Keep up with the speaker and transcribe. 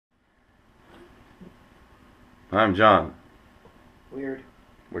I'm John. Weird.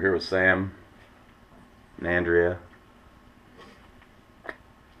 We're here with Sam and Andrea.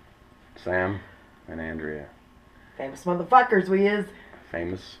 Sam and Andrea. Famous motherfuckers we is.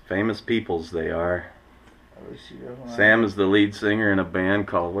 Famous peoples they are. I wish you were Sam is the lead singer in a band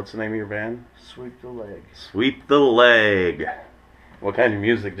called, what's the name of your band? Sweep the leg. Sweep the Leg. What kind of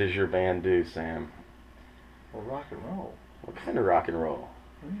music does your band do, Sam? Well, rock and roll. What kind of rock and roll?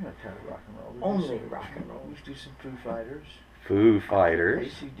 What do you mean kind of rock and roll? Only rock and roll. We do some Foo Fighters. Foo Fighters.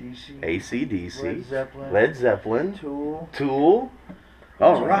 AC/DC. AC/DC. Led Zeppelin. Led Zeppelin. Tool. Tool.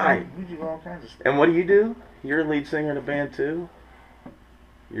 All We right. do all kinds of stuff. And what do you do? You're a lead singer in a band too?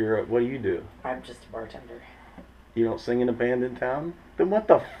 What do you do? I'm just a bartender. You don't sing in a band in town? Then what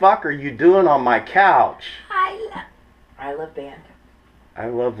the fuck are you doing on my couch? I love band. I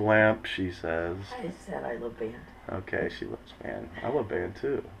love Lamp, she says. I said I love band. Okay, she loves band. I love band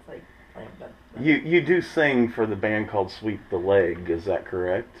too. It's like but You do sing for the band called Sweep the Leg, is that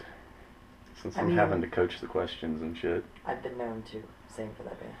correct? Since I I'm mean- having to coach the questions and shit. I've been known to sing for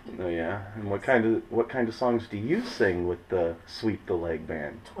that band. Oh yeah. And what kind of songs do you sing with the Sweep the Leg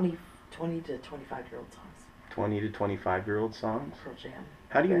band? 20 to 25-year-old songs. 20 to 25-year-old songs? Pearl Jam.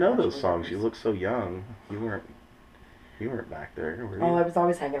 How do you Very know much those Lee songs? Rivers. You look so young. You weren't back there, were you? Oh, I was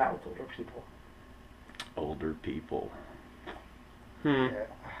always hanging out with older people. Older people. Yeah.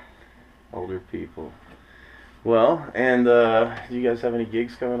 Older people. Well, and do you guys have any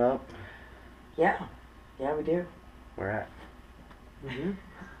gigs coming up? Yeah. Yeah, we do. Where at? Mm-hmm.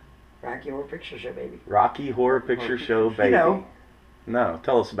 Rocky Horror Picture Show, baby. Rocky Horror Picture Show, baby. You know. No,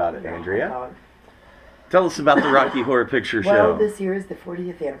 tell us about it, Oh, Andrea. God. Tell us about the Rocky Horror Picture Well, Show. this year is the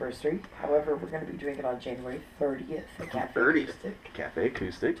 40th anniversary. However, we're going to be doing it on January 30th at Cafe 30th. Acoustic, Cafe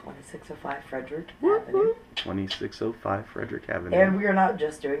Acoustic, 2605 Frederick Whoop, Avenue. whoop. 2605 Frederick Avenue. And we are not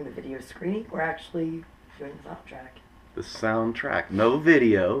just doing the video screening, we're actually doing the soundtrack. The soundtrack. No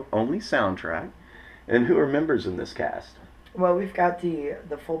video, only soundtrack. And who are members in this cast? Well, we've got the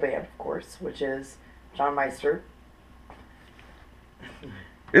full band, of course, which is John Meister,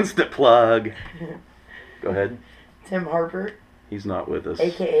 Instant plug. Go ahead. Tim Harper, He's not with us.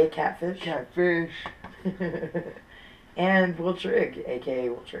 aka Catfish, Catfish. and Will Trigg, aka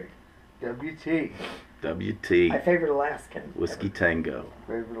Will Trigg. WT. WT. My favorite Alaskan. Whiskey Tango.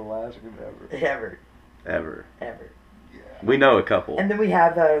 Favorite Alaskan ever. Ever. Ever. Ever. Yeah. We know a couple. And then we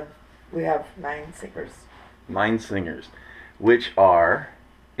have 9 singers. 9 singers, which are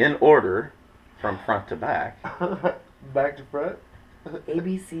in order from front to back. Back to front. A,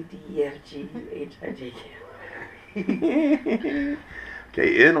 B, C, D, E, F, G, H, I, J, K.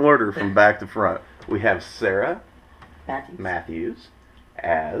 Okay, in order from back to front, we have Sarah Matthews. Matthews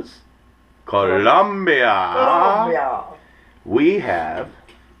as Columbia. Columbia. We have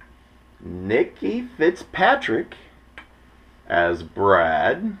Nikki Fitzpatrick as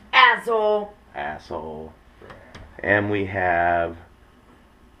Brad. Asshole. Asshole. And we have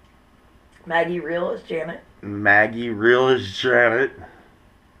Maggie Real is Janet. Maggie Real as Janet.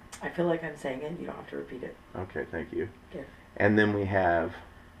 I feel like I'm saying it. You don't have to repeat it. Okay, thank you. Okay. And then we have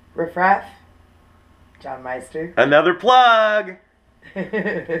Riff Raff. John Meister. another plug. All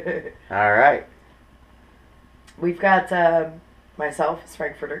right. We've got myself as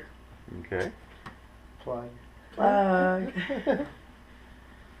Frankfurter. Okay. Plug. Plug.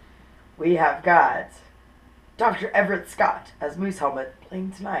 We have got Dr. Everett Scott as Moose Helmet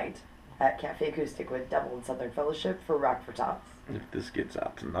playing tonight at Cafe Acoustic with Devil and Southern Fellowship for Rock for Tots. If this gets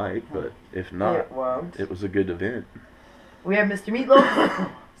out tonight, but if not, It won't. it was a good event. We have Mr.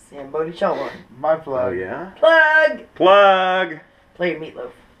 Meatloaf, Sam Bodie Shellhorn. My Oh plug. yeah. Plug! Plug. Playing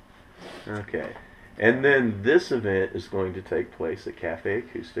Meatloaf. Okay. And then this event is going to take place at Cafe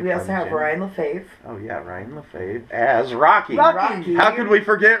Acoustic. We also on have Jan- Ryan LaFave. Oh yeah, Ryan LaFave as Rocky. Rocky. How could we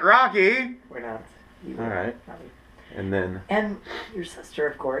forget Rocky? We're not. You All right. not me. And then And your sister,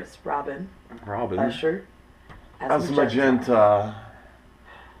 of course, Robin Robin Usher. as Magenta.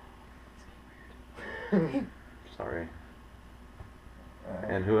 Sorry.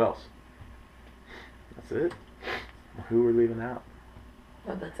 And who else? That's it. Who we're leaving out?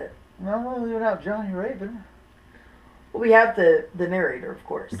 Oh, that's it. No, I'm not leaving out Johnny Raven. Well, we have the narrator, of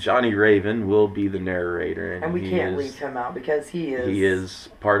course. Johnny Raven will be the narrator, And we he can't is, leave him out because he is... He is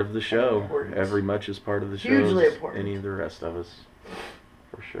part of the show, important. every much as part of the show Hugely as important. any of the rest of us,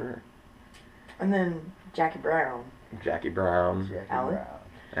 for sure. And then Jackie Brown. Jackie Brown, Jackie Alan? Brown.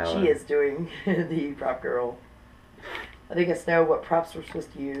 Alan. She is doing the prop girl. Letting us know what props we're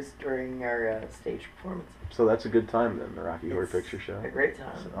supposed to use during our stage performance. So that's a good time then, the Rocky Horror It's Picture Show. A great It's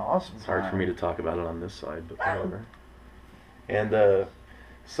time. an awesome It's hard for me to time. talk about it on this side, but whatever. And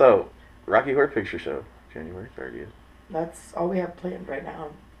so, Rocky Horror Picture Show, January 30th. That's all we have planned right now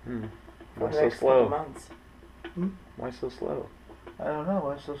Hmm. for Why the so next couple slow? months. Why so slow? I don't know.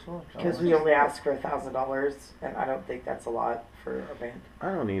 Why so slow? Because we only asked for $1,000, and I don't think that's a lot for a band.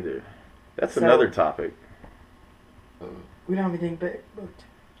 I don't either. That's So- another topic. We don't have anything booked.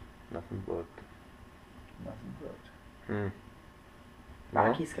 Nothing booked. Nothing booked. Hmm. Well,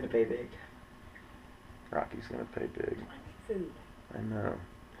 Rocky's gonna pay big. Rocky's gonna pay big. I need food. I know.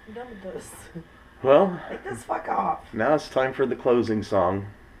 I'm done with this. Well, Take this fuck off. now it's time for the closing song.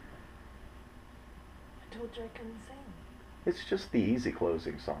 I told you I couldn't sing. It's just the easy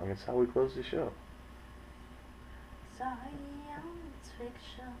closing song. It's how we close the show. Science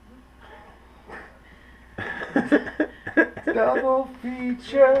fiction. Double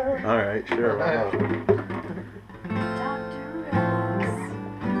feature. All right, sure. Why not? Dr. X.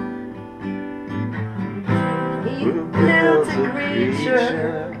 He Who built builds a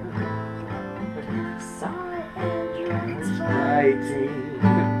creature. Saw androids Fighting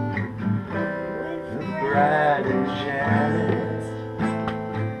with Brad and Janet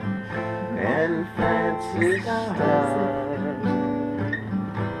and Francis Starr.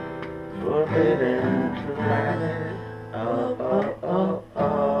 Forbidden planet. Oh, oh, oh, oh.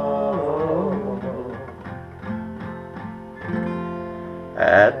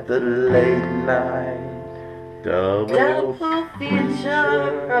 At the late night double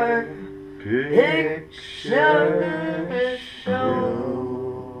feature picture show.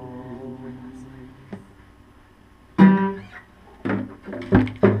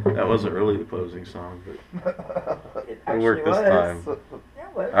 That wasn't really the closing song, but It it worked this time. Yeah,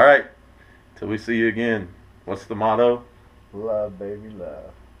 it was. All right, till we see you again. What's the motto? Love, baby,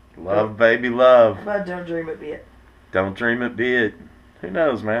 love. Love, baby, love. But don't dream it, be it. Don't dream it, be it. Who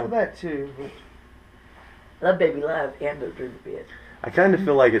knows, Well, man? that too. But Love, baby, love, and don't dream it, be it. I kind of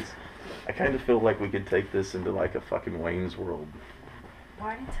feel like it's. I kind of feel like we could take this into like a fucking Wayne's World.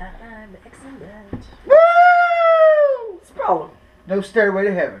 Party time, excellent. Woo! What's the problem? no stairway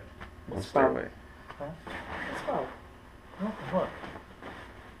to heaven. Let's What's stay the away. problem? What's the problem? What?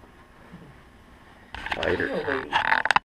 Later. You're a lady.